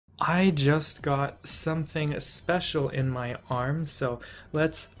I just got something special in my arm, so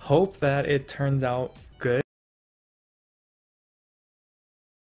let's hope that it turns out good.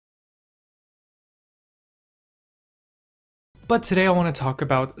 But today I want to talk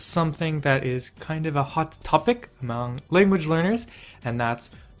about something that is kind of a hot topic among language learners, and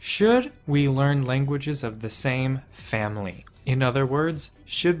that's, should we learn languages of the same family? In other words,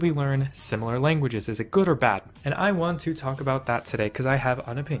 should we learn similar languages? Is it good or bad? And I want to talk about that today because I have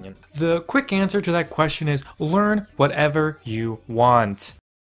an opinion. The quick answer to that question is learn whatever you want.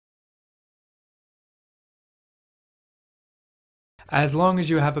 As long as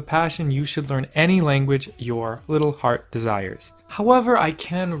you have a passion, you should learn any language your little heart desires. However, I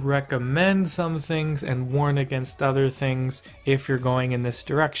can recommend some things and warn against other things if you're going in this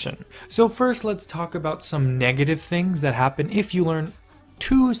direction. So first, let's talk about some negative things that happen if you learn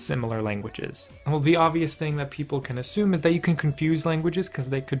two similar languages. Well, the obvious thing that people can assume is that you can confuse languages because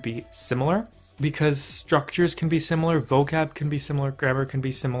they could be similar. Because structures can be similar, vocab can be similar, grammar can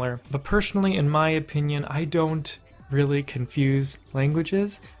be similar. But personally, in my opinion, I don't really confuse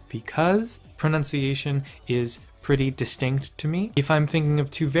languages because pronunciation is pretty distinct to me. If I'm thinking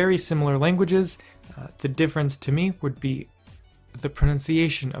of two very similar languages, the difference to me would be the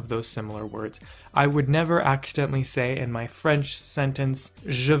pronunciation of those similar words. I would never accidentally say in my French sentence,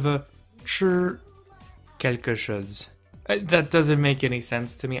 je veux dire quelque chose. That doesn't make any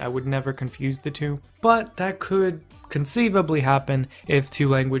sense to me. I would never confuse the two, but that could conceivably happen if two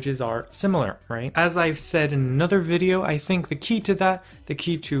languages are similar, right? As I've said in another video, I think the key to that, the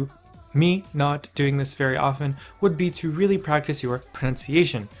key to me not doing this very often, would be to really practice your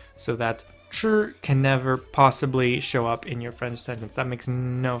pronunciation so that ch can never possibly show up in your French sentence. That makes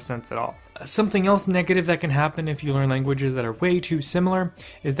no sense at all. Something else negative that can happen if you learn languages that are way too similar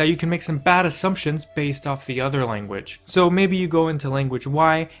is that you can make some bad assumptions based off the other language. So maybe you go into language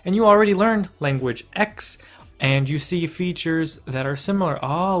Y and you already learned language X, and you see features that are similar.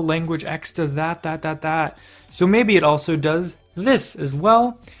 Oh, language X does that. So maybe it also does this as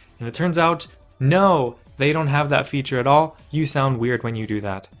well. And it turns out, no, they don't have that feature at all. You sound weird when you do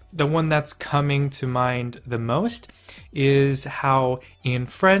that. The one that's coming to mind the most is how in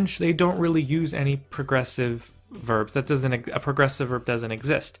French they don't really use any progressive verbs. A progressive verb doesn't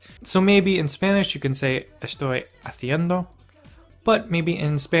exist. So maybe in Spanish you can say estoy haciendo, but maybe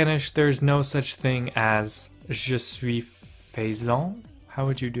in Spanish there's no such thing as je suis faisant. How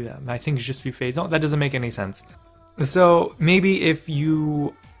would you do that? I think je suis faisant. That doesn't make any sense. So maybe if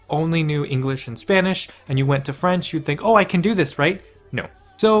you only knew English and Spanish and you went to French, you'd think, oh, I can do this, right? No.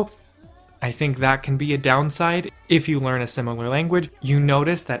 So I think that can be a downside. If you learn a similar language, you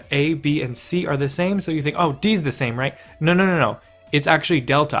notice that A, B, and C are the same. So you think, oh, D's the same, right? No. It's actually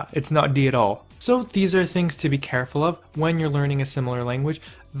delta. It's not D at all. So these are things to be careful of when you're learning a similar language.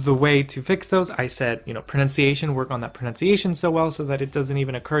 The way to fix those, I said, pronunciation, work on that pronunciation so well so that it doesn't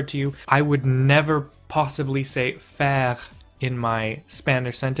even occur to you. I would never possibly say faire in my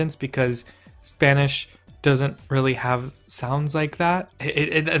Spanish sentence because Spanish doesn't really have sounds like that.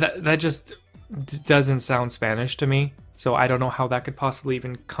 That just doesn't sound Spanish to me. So I don't know how that could possibly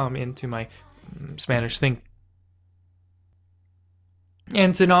even come into my Spanish thing.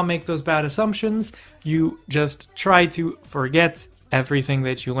 And to not make those bad assumptions, you just try to forget everything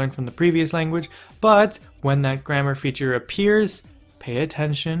that you learned from the previous language. But when that grammar feature appears, pay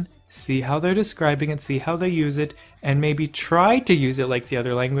attention, see how they're describing it, see how they use it, and maybe try to use it like the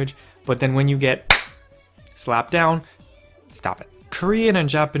other language. But then when you get slapped down, stop it. Korean and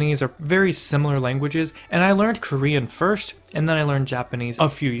Japanese are very similar languages, and I learned Korean first, and then I learned Japanese a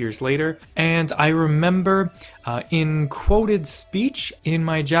few years later. And I remember in quoted speech in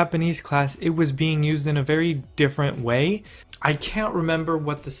my Japanese class, it was being used in a very different way. I can't remember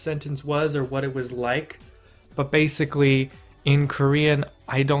what the sentence was or what it was like, but basically in Korean,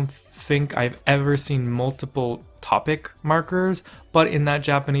 I don't think I've ever seen multiple topic markers, but in that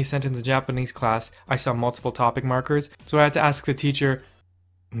Japanese sentence in Japanese class, I saw multiple topic markers. So I had to ask the teacher,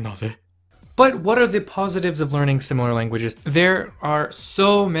 "Naze?" But what are the positives of learning similar languages? There are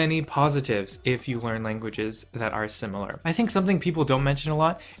so many positives if you learn languages that are similar. I think something people don't mention a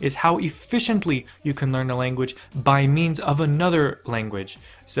lot is how efficiently you can learn a language by means of another language.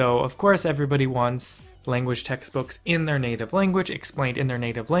 So of course everybody wants language textbooks in their native language, explained in their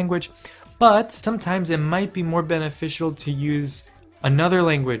native language, but sometimes it might be more beneficial to use another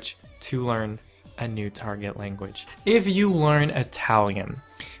language to learn a new target language. If you learn Italian,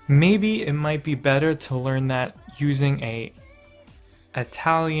 maybe it might be better to learn that using a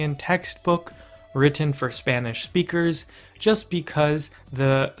Italian textbook written for Spanish speakers, just because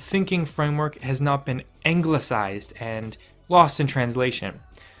the thinking framework has not been anglicized and lost in translation.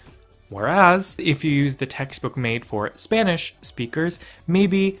 Whereas if you use the textbook made for Spanish speakers,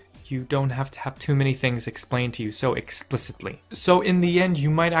 maybe you don't have to have too many things explained to you so explicitly. So in the end, you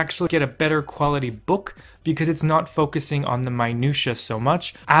might actually get a better quality book because it's not focusing on the minutia so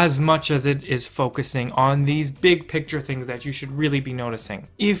much as it is focusing on these big picture things that you should really be noticing.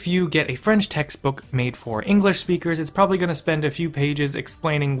 If you get a French textbook made for English speakers, it's probably going to spend a few pages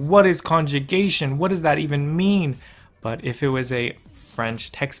explaining what is conjugation, what does that even mean? But if it was a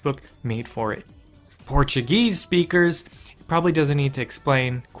French textbook made for Portuguese speakers, probably doesn't need to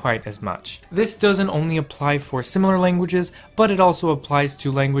explain quite as much. This doesn't only apply for similar languages, but it also applies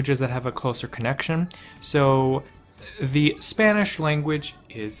to languages that have a closer connection. So the Spanish language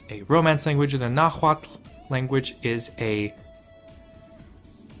is a Romance language, and the Nahuatl language is a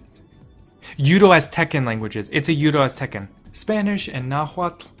Uto-Aztecan languages. It's a Uto-Aztecan. Spanish and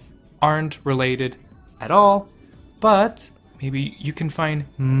Nahuatl aren't related at all, but maybe you can find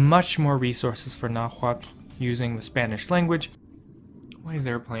much more resources for Nahuatl using the Spanish language. Why is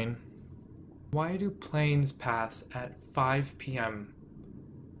there a plane? Why do planes pass at 5 p.m.?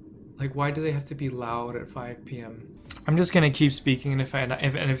 Like, why do they have to be loud at 5 p.m.? I'm just gonna keep speaking, and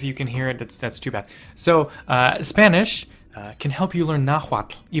if you can hear it, that's too bad. So Spanish can help you learn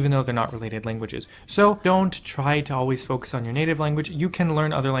Nahuatl, even though they're not related languages. So don't try to always focus on your native language. You can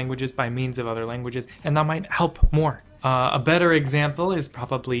learn other languages by means of other languages, and that might help more. A better example is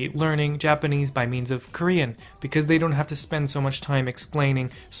probably learning Japanese by means of Korean, because they don't have to spend so much time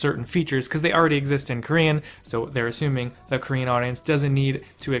explaining certain features because they already exist in Korean, so they're assuming the Korean audience doesn't need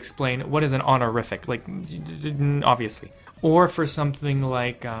to explain what is an honorific, like, obviously. Or for something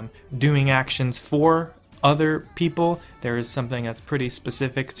like doing actions for other people, there is something that's pretty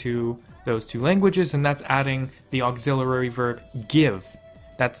specific to those two languages, and that's adding the auxiliary verb give.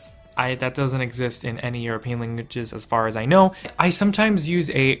 That doesn't exist in any European languages as far as I know. I sometimes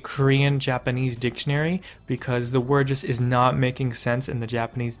use a Korean-Japanese dictionary because the word just is not making sense in the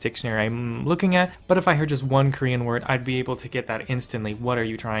Japanese dictionary I'm looking at, but if I heard just one Korean word, I'd be able to get that instantly. What are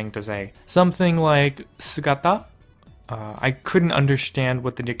you trying to say? Something like sugata. I couldn't understand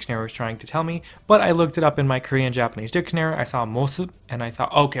what the dictionary was trying to tell me, but I looked it up in my Korean-Japanese dictionary. I saw mosu, and I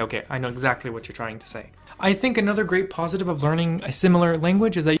thought, okay, I know exactly what you're trying to say. I think another great positive of learning a similar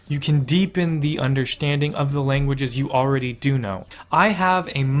language is that you can deepen the understanding of the languages you already do know. I have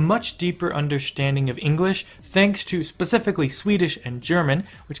a much deeper understanding of English thanks to specifically Swedish and German,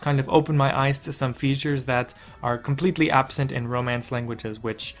 which kind of opened my eyes to some features that are completely absent in Romance languages,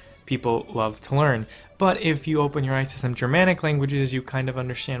 which people love to learn. But if you open your eyes to some Germanic languages, you kind of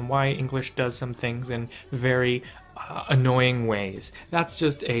understand why English does some things in very annoying ways. That's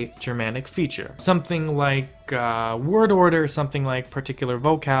just a Germanic feature. Something like word order, something like particular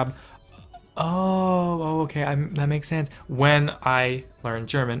vocab. Okay, that makes sense. When I learn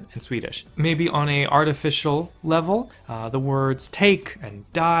German and Swedish. Maybe on a artificial level, the words take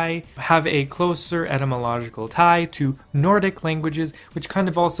and die have a closer etymological tie to Nordic languages, which kind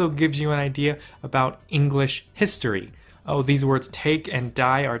of also gives you an idea about English history. Oh, these words take and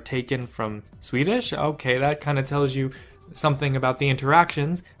die are taken from Swedish? Okay, that kind of tells you something about the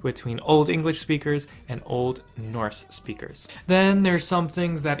interactions between Old English speakers and Old Norse speakers. Then there's some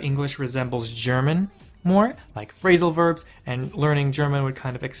things that English resembles German more, like phrasal verbs, and learning German would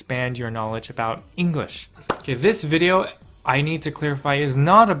kind of expand your knowledge about English. Okay, this video, I need to clarify, is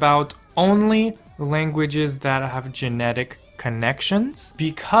not about only languages that have genetic connections,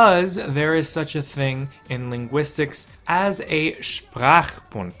 because there is such a thing in linguistics as a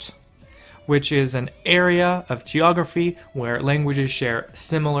Sprachbund, which is an area of geography where languages share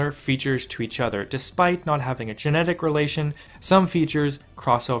similar features to each other. Despite not having a genetic relation, some features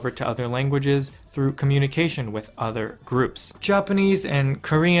cross over to other languages through communication with other groups. Japanese and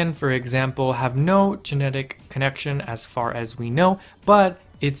Korean, for example, have no genetic connection as far as we know, but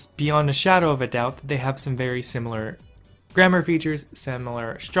it's beyond a shadow of a doubt that they have some very similar grammar features,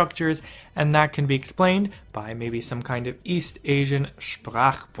 similar structures, and that can be explained by maybe some kind of East Asian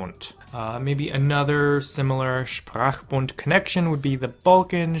Sprachbund. Maybe another similar Sprachbund connection would be the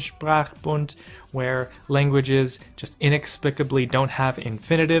Balkan Sprachbund, where languages just inexplicably don't have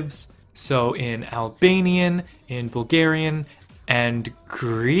infinitives. So in Albanian, in Bulgarian, and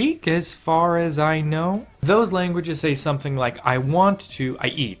Greek, as far as I know, those languages say something like I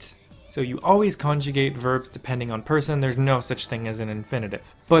eat. So you always conjugate verbs depending on person. There's no such thing as an infinitive.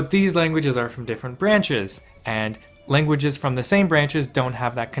 But these languages are from different branches, and languages from the same branches don't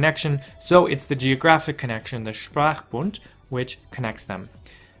have that connection, so it's the geographic connection, the Sprachbund, which connects them.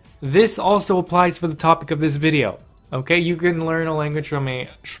 This also applies for the topic of this video. Okay, you can learn a language from a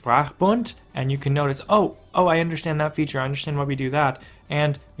Sprachbund, and you can notice, oh, I understand that feature, I understand why we do that,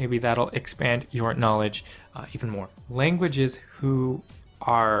 and maybe that'll expand your knowledge even more. Languages who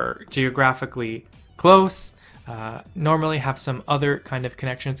are geographically close normally have some other kind of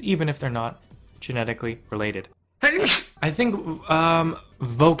connections, even if they're not genetically related. I think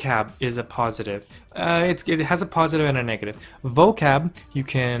vocab is a positive. It has a positive and a negative. Vocab you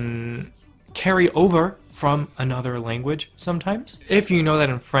can carry over from another language sometimes. If you know that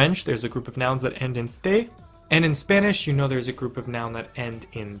in French there's a group of nouns that end in te, and in Spanish you know there's a group of nouns that end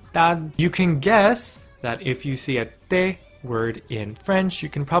in tad, you can guess that if you see a te word in French, you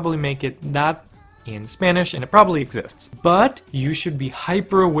can probably make it that in Spanish, and it probably exists. But you should be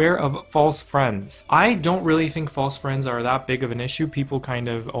hyper aware of false friends. I don't really think false friends are that big of an issue. People kind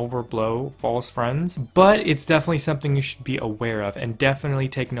of overblow false friends, but it's definitely something you should be aware of and definitely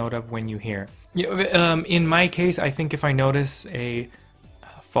take note of when you hear. In my case, I think if I notice a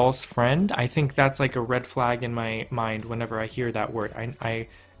false friend, I think that's like a red flag in my mind whenever I hear that word. I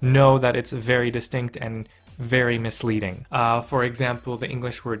know that it's very distinct and very misleading. For example, the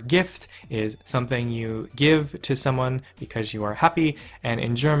English word gift is something you give to someone because you are happy, and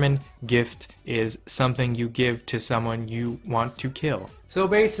in German, gift is something you give to someone you want to kill. So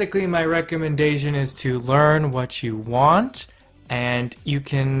basically, my recommendation is to learn what you want, and you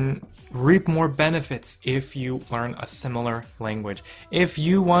can reap more benefits if you learn a similar language. If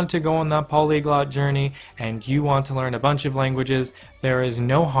you want to go on that polyglot journey and you want to learn a bunch of languages, there is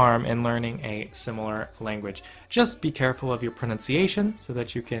no harm in learning a similar language. Just be careful of your pronunciation so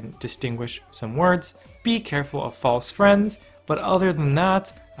that you can distinguish some words. Be careful of false friends, but other than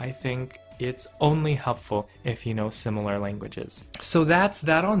that, I think it's only helpful if you know similar languages. So that's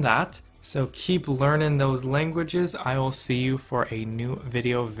that on that. So keep learning those languages. I will see you for a new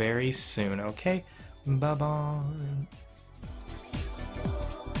video very soon, okay? Bye-bye.